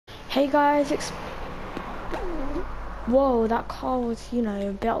Hey guys, whoa, that car was,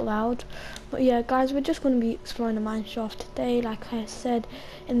 a bit loud. But yeah, guys, we're just going to be exploring the mineshaft today, like I said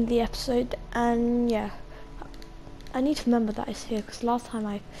in the episode. And yeah, I need to remember that it's here, because last time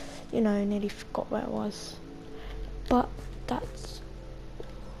I, nearly forgot where it was. But that's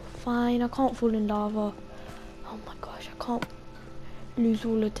fine, I can't fall in lava. Oh my gosh, I can't lose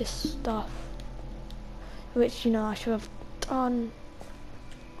all of this stuff. Which, I should have done.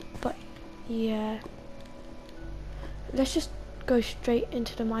 But yeah, let's just go straight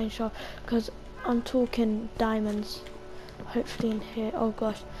into the mine shaft, because I'm talking diamonds hopefully in here. Oh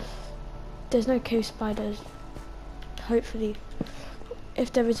gosh, there's no cave spiders, hopefully.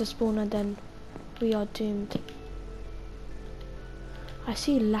 If there is a spawner, then we are doomed. I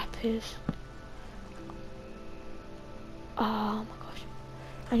see lapis. Oh my gosh,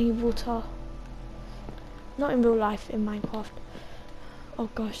 I need water. Not in real life, in Minecraft. Oh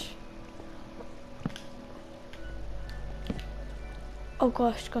gosh. Oh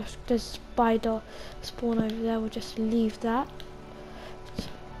gosh, there's a spider spawn over there. We'll just leave that.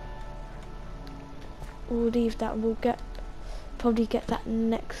 We'll leave that. We'll probably get that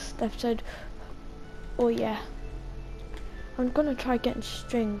next episode. Oh yeah. I'm gonna try getting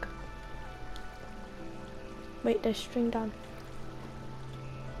string. Wait, there's string down.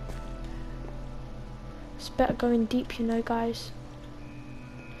 It's better going deep, guys.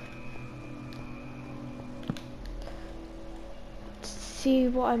 See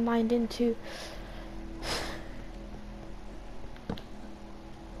what I mined into.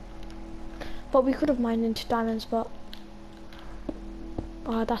 But we could have mined into diamonds, but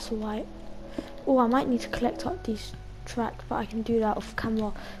that's alright. Oh, I might need to collect up these tracks, but I can do that off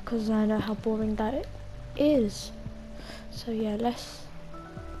camera because I know how boring that is. So yeah,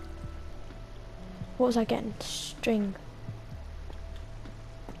 what was I getting? String.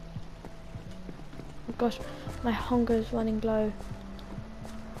 Oh gosh, my hunger is running low.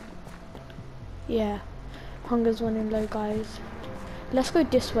 Yeah, hunger's running low, guys. Let's go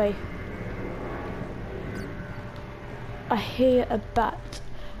this way. I hear a bat.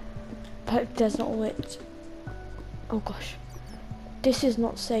 Hope there's not a witch. Oh gosh, this is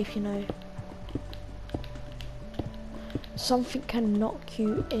not safe, Something can knock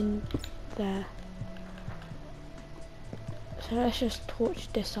you in there. So let's just torch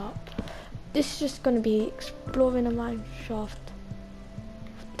this up. This is just going to be exploring a mine shaft.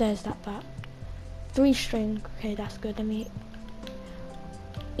 There's that bat. 3 string. Okay, that's good. Let me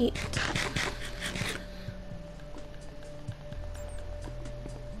eat.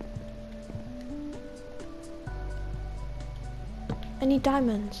 Any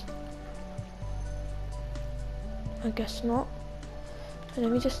diamonds? I guess not. And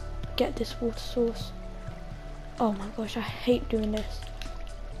let me just get this water source. Oh my gosh, I hate doing this.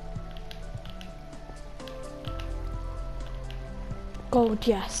 Gold,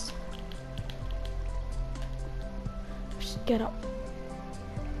 yes. Just get up.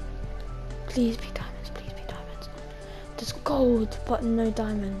 Please be diamonds, please be diamonds. There's gold, but no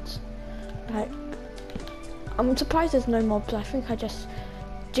diamonds. Like, I'm surprised there's no mobs. I think I just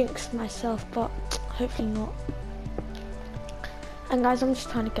jinxed myself, but hopefully not. And guys, I'm just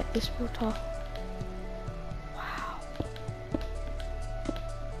trying to get this water. Wow.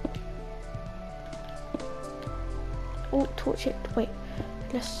 Oh, torch it. Wait,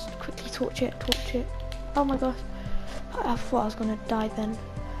 let's quickly torch it. Oh my gosh, I thought I was gonna die then.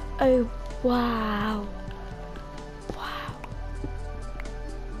 Oh, wow.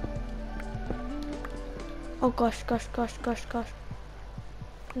 Oh gosh.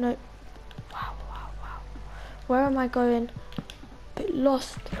 No. Wow. Where am I going? A bit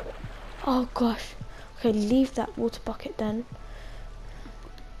lost. Oh gosh. Okay, leave that water bucket then.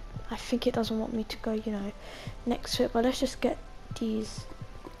 I think it doesn't want me to go, next to it, but let's just get these.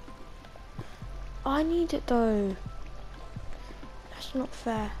 I need it though. That's not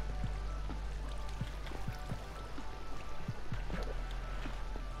fair.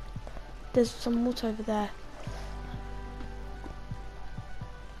 There's some water over there.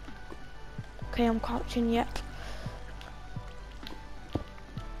 Okay, I'm crouching yet.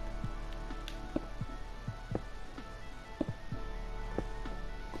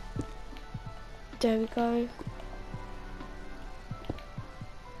 There we go.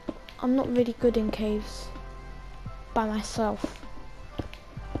 I'm not really good in caves by myself.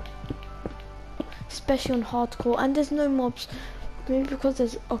 Especially on hardcore, and there's no mobs. Maybe because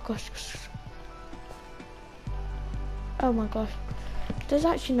there's, oh gosh. Oh my gosh. There's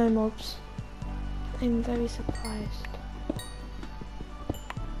actually no mobs. I'm very surprised.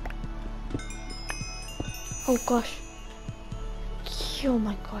 Oh gosh. Oh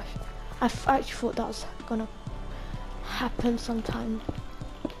my gosh. I actually thought that was gonna happen sometime.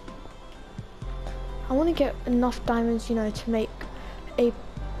 I want to get enough diamonds, you know, to make a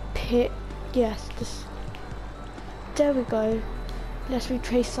pit. Yes, this. There we go. Let's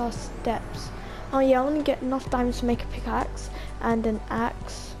retrace our steps. Oh yeah, I want to get enough diamonds to make a pickaxe and an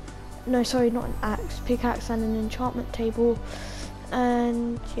axe. No, sorry, not an axe. Pickaxe and an enchantment table.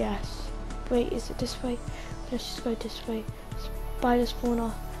 And yes. Wait, is it this way? Let's just go this way. Spider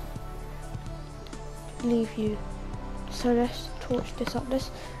spawner. Leave you. So let's torch this up.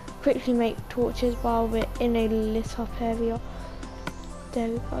 Let's quickly make torches while we're in a lit up area. There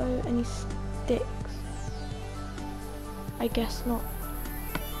we go. Any sticks? I guess not.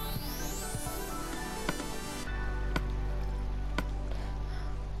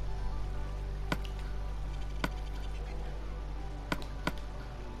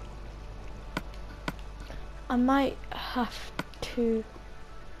 I might have to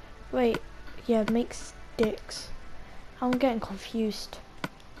wait. Yeah, make sticks. I'm getting confused.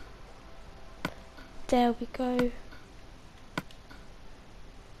 There we go.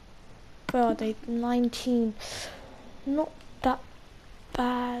 Where are they? 19. Not that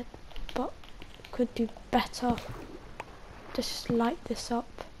bad, but could do better. Just light this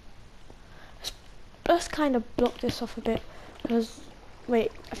up. Let's kind of block this off a bit, because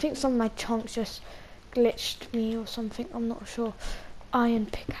wait, I think some of my chunks just glitched me or something. I'm not sure. Iron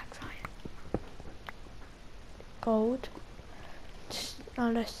pickaxe, iron. Gold. Now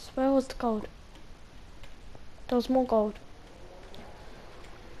let's. Where was the gold? There was more gold.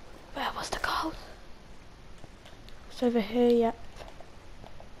 Where was the gold? It's over here, yep.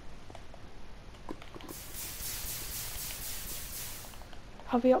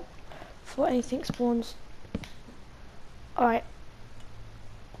 Hurry up before anything spawns. Alright.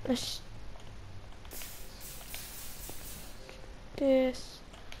 Let's this.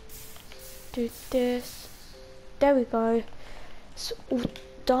 Do this. There we go. It's all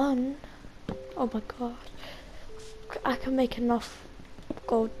done. Oh my god. I can make enough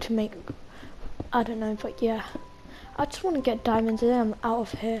gold to make, I don't know, but yeah. I just want to get diamonds and then I'm out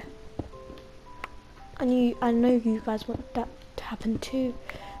of here. I know you guys want that to happen too.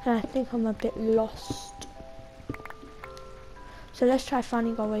 And I think I'm a bit lost. So let's try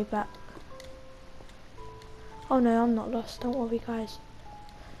finding our way back. Oh no, I'm not lost, don't worry guys.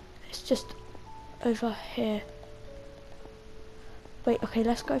 It's just over here. Wait, okay,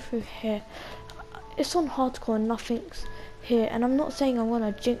 let's go through here. It's on hardcore and nothing's here, and I'm not saying I want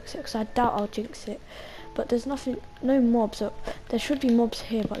to jinx it because I doubt I'll jinx it, but there's nothing, no mobs. There should be mobs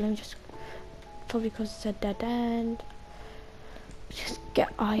here, but let me just, probably because it's a dead end. Just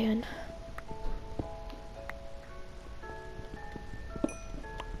get iron.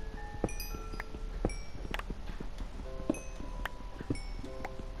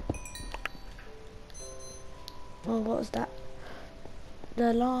 Oh, what was that?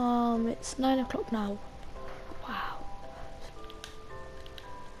 The alarm. It's 9 o'clock now. Wow.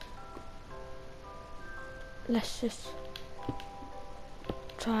 Let's just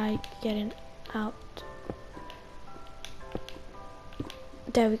try getting out.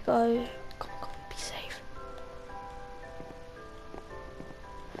 There we go. Come on, be safe.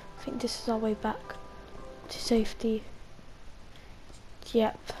 I think this is our way back to safety.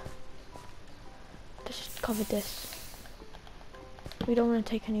 Yep. Let's just cover this. We don't want to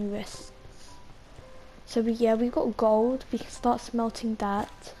take any risks. So we got gold. We can start smelting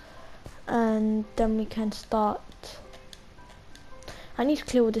that, and then we can start. I need to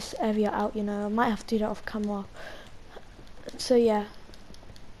clear all this area out. You know, I might have to do that off camera. So yeah.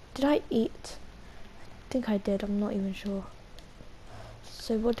 Did I eat? I think I did. I'm not even sure.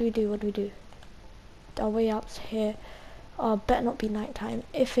 So what do we do? What do we do? Our way out's here. Oh, better not be nighttime.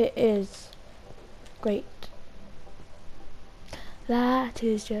 If it is, great. That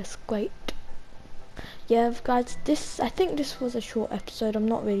is just great. Yeah, guys, I think this was a short episode. I'm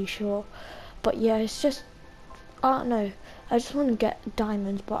not really sure, but yeah, it's just, I don't know. I just want to get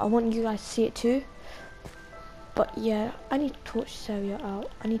diamonds, but I want you guys to see it too. But yeah, I need to torch this area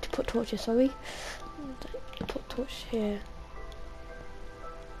out. I need to put torches. Sorry, put torch here.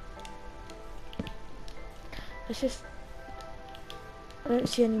 Let's just. I don't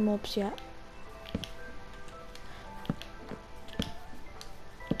see any mobs yet.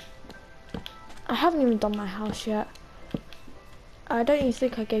 I haven't even done my house yet. I don't even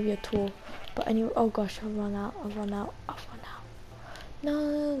think I gave you a tour. But anyway, oh gosh, I've run out.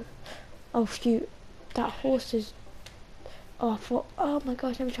 No. Oh shoot, that horse is. Oh, I thought. Oh my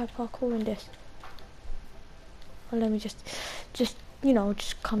gosh, let me try parkour in this. Or let me just you know,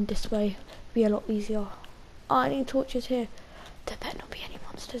 just come this way. Be a lot easier. Oh, I need torches here. there better not be any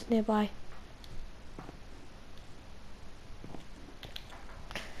monsters nearby.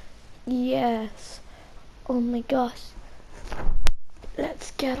 Yes. Oh my gosh.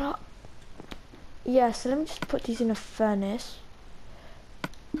 Let's get up. Yeah, so let me just put these in a furnace.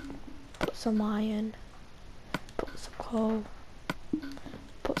 Put some iron. Put some coal.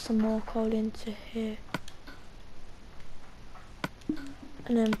 Put some more coal into here.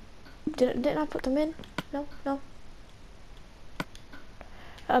 And then, didn't I put them in? No.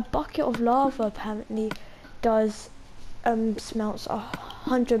 A bucket of lava apparently does smelts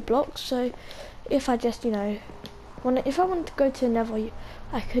 100 blocks. So if I just, you know, if I want to go to Nether,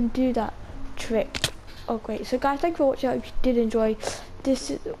 I can do that trick. Oh great. So guys, thank you for watching. I hope you did enjoy.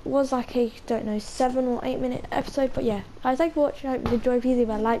 This was like a, don't know, 7 or 8 minute episode, but yeah, guys, thank you for watching. I hope you enjoyed. Please leave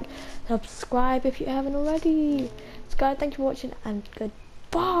a like, subscribe if you haven't already. So guys, thank you for watching and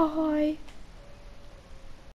goodbye.